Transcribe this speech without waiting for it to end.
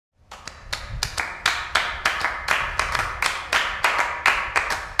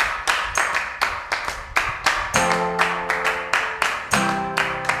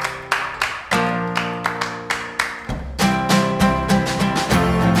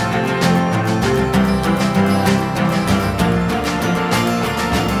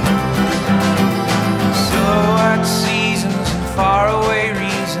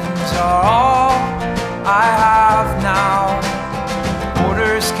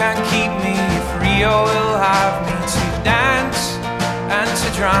can't keep me if Rio will have me to dance and to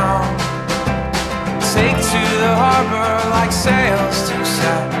drown. Take to the harbor like sails to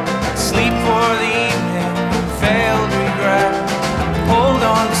set, sleep for the evening, failed regret. Hold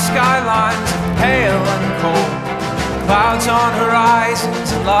on to skylines pale and cold, clouds on horizons,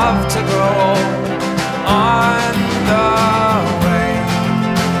 love to grow old. On the way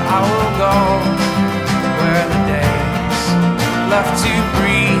I will go where the days left to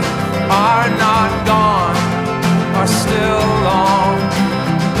breathe are not gone, are still long.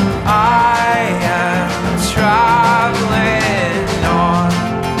 I am traveling on.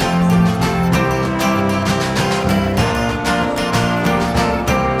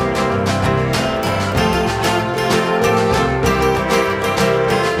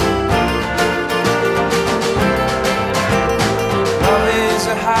 Love is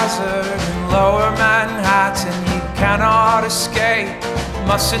a hazard in lower Manhattan, you cannot escape.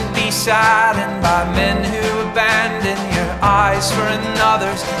 Mustn't be saddened by men who abandon your eyes for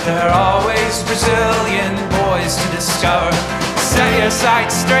another's. They're always Brazilian boys to discover. Set your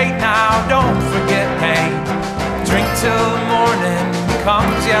sights straight now, don't forget pain. Drink till the morning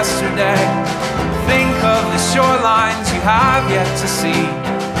becomes yesterday. Think of the shorelines you have yet to see,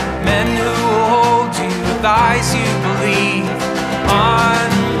 men who will hold you with eyes you believe. On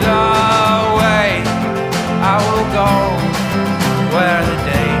the way I will go where the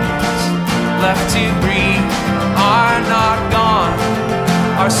days left to breathe are not gone,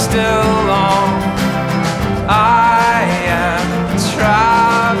 are still long. I am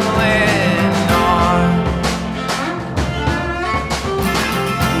traveling on.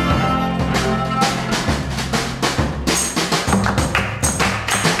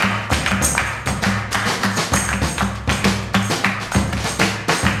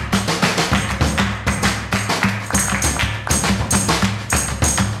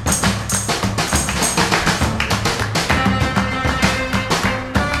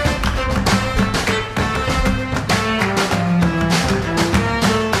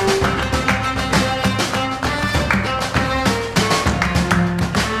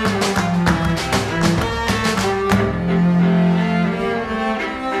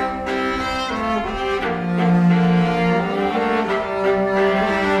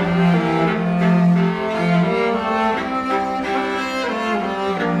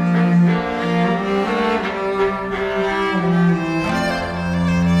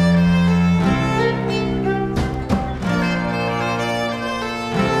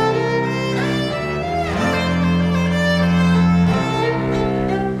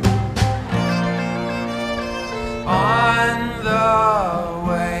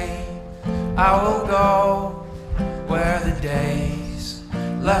 I will go where the days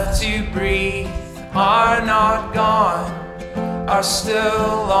left to breathe are not gone, are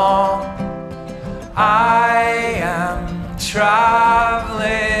still long. I am traveling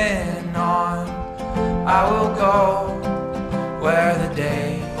on. I will go where the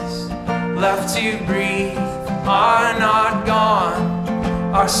days left to breathe are not gone,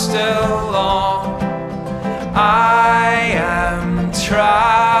 are still long. I am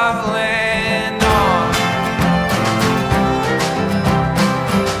traveling on.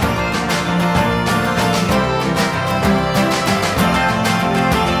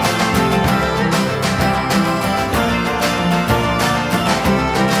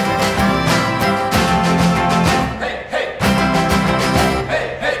 Hey, hey. Hey,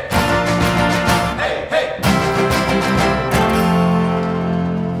 hey. Hey, hey.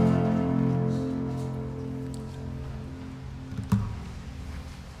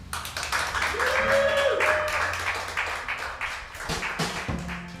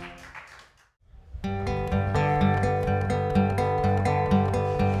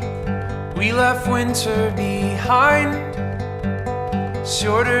 We left winter behind,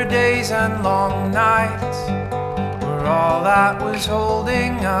 shorter days and long nights were all that was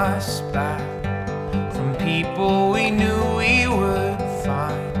holding us back from people we knew we would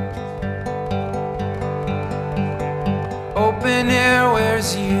find. Open air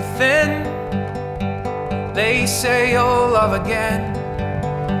wears you thin, they say you'll love again,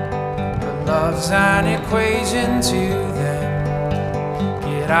 but love's an equation to them.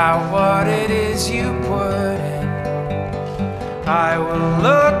 Get out what it is you put in. I will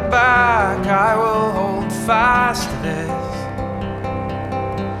look back, I will hold fast to this.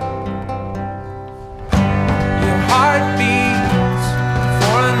 Your heart beats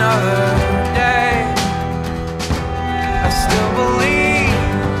for another day. I still believe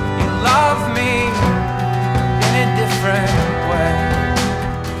you love me in a different way.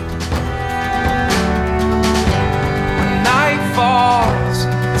 When night falls,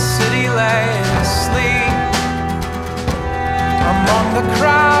 lay asleep among the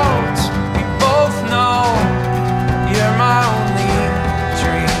crowds. We both know you're my only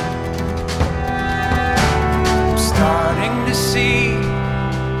dream. I'm starting to see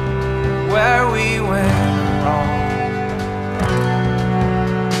where we went wrong.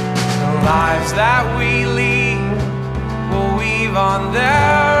 The lives that we lead will weave on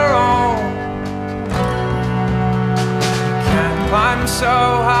their own. Can't climb so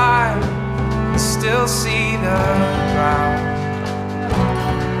high and still see the ground.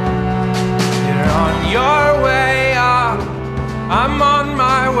 You're on your way up, I'm on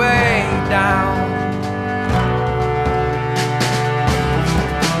my way down.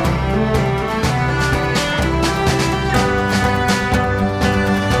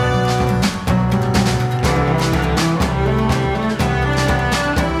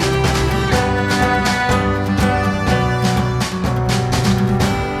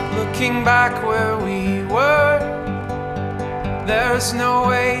 Looking back where we were, there's no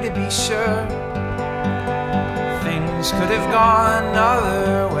way to be sure. Things could have gone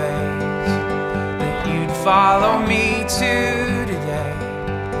other ways, that you'd follow me to today.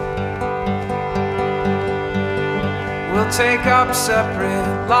 We'll take up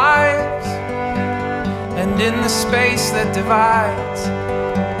separate lives, and in the space that divides,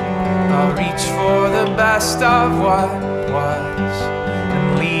 I'll reach for the best of what was,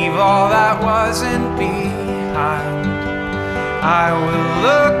 leave all that wasn't behind. I will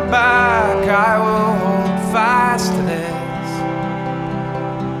look back, I will hold fast to this.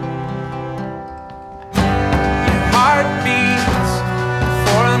 Your heart beats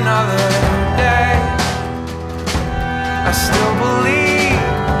for another day. I still believe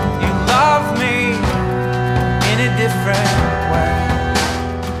you love me in a different way.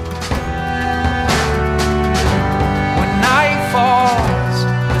 When night falls,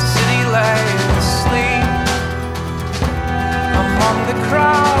 lay asleep among the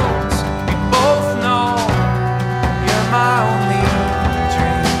crowds. We both know you're my only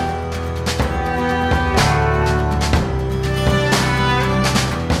dream.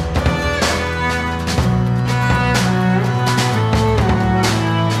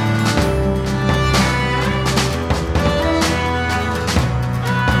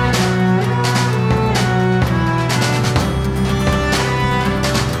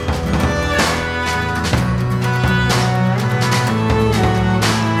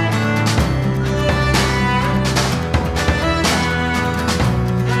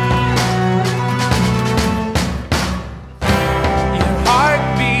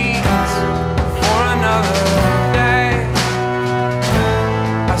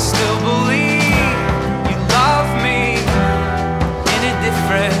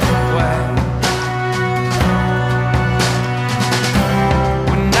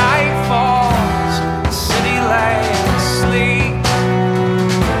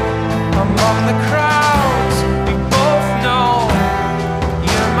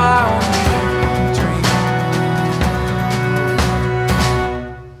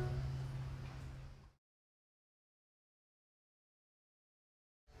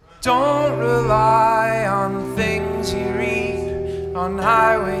 Don't rely on things you read on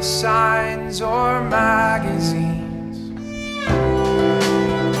highway signs or magazines.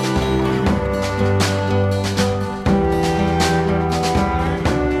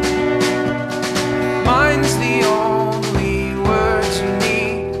 Mine's the only words you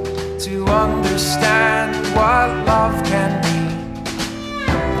need to understand what love can be.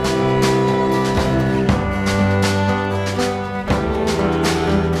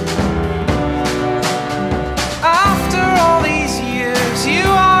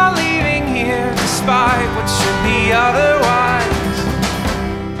 Despite what should be otherwise,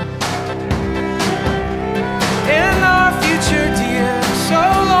 in our future, dear, so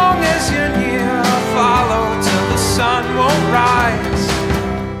long as you're near, I'll follow till the sun won't rise.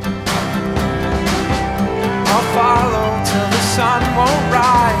 I'll follow till the sun won't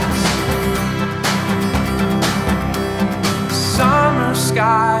rise. Summer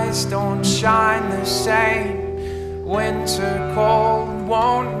skies don't shine the same. Winter cold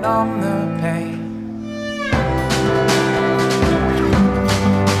won't numb the pain.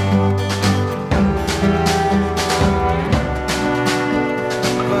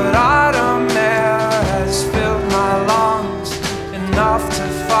 But autumn air has filled my lungs enough to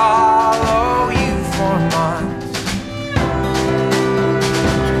follow you for months.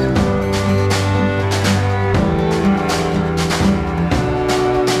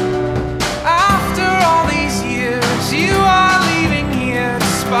 After all these years, you are leaving here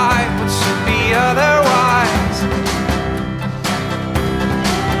despite what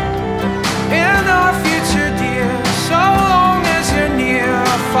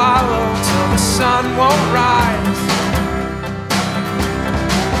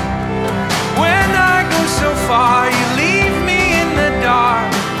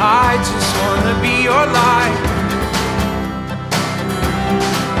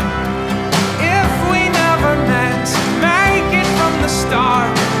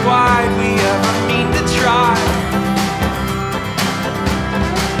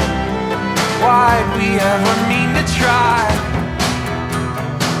wide we ever mean to try.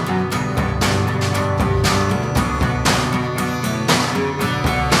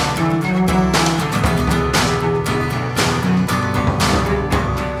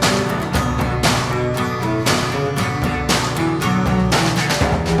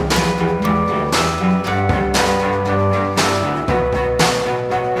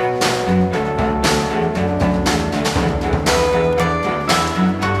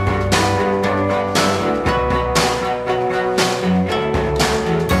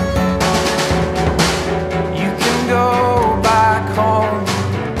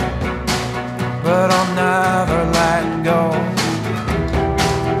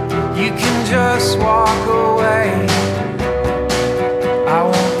 Just walk away, I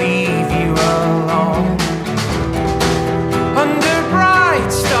won't leave you alone. Under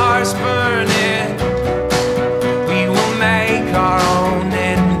bright stars burning, we will make our own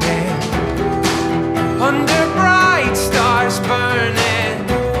ending. Under bright stars burning,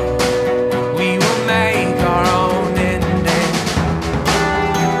 we will make our own ending.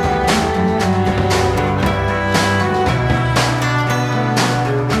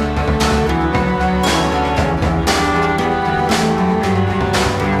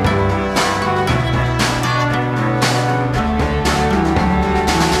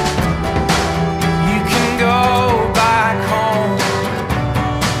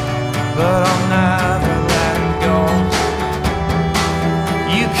 But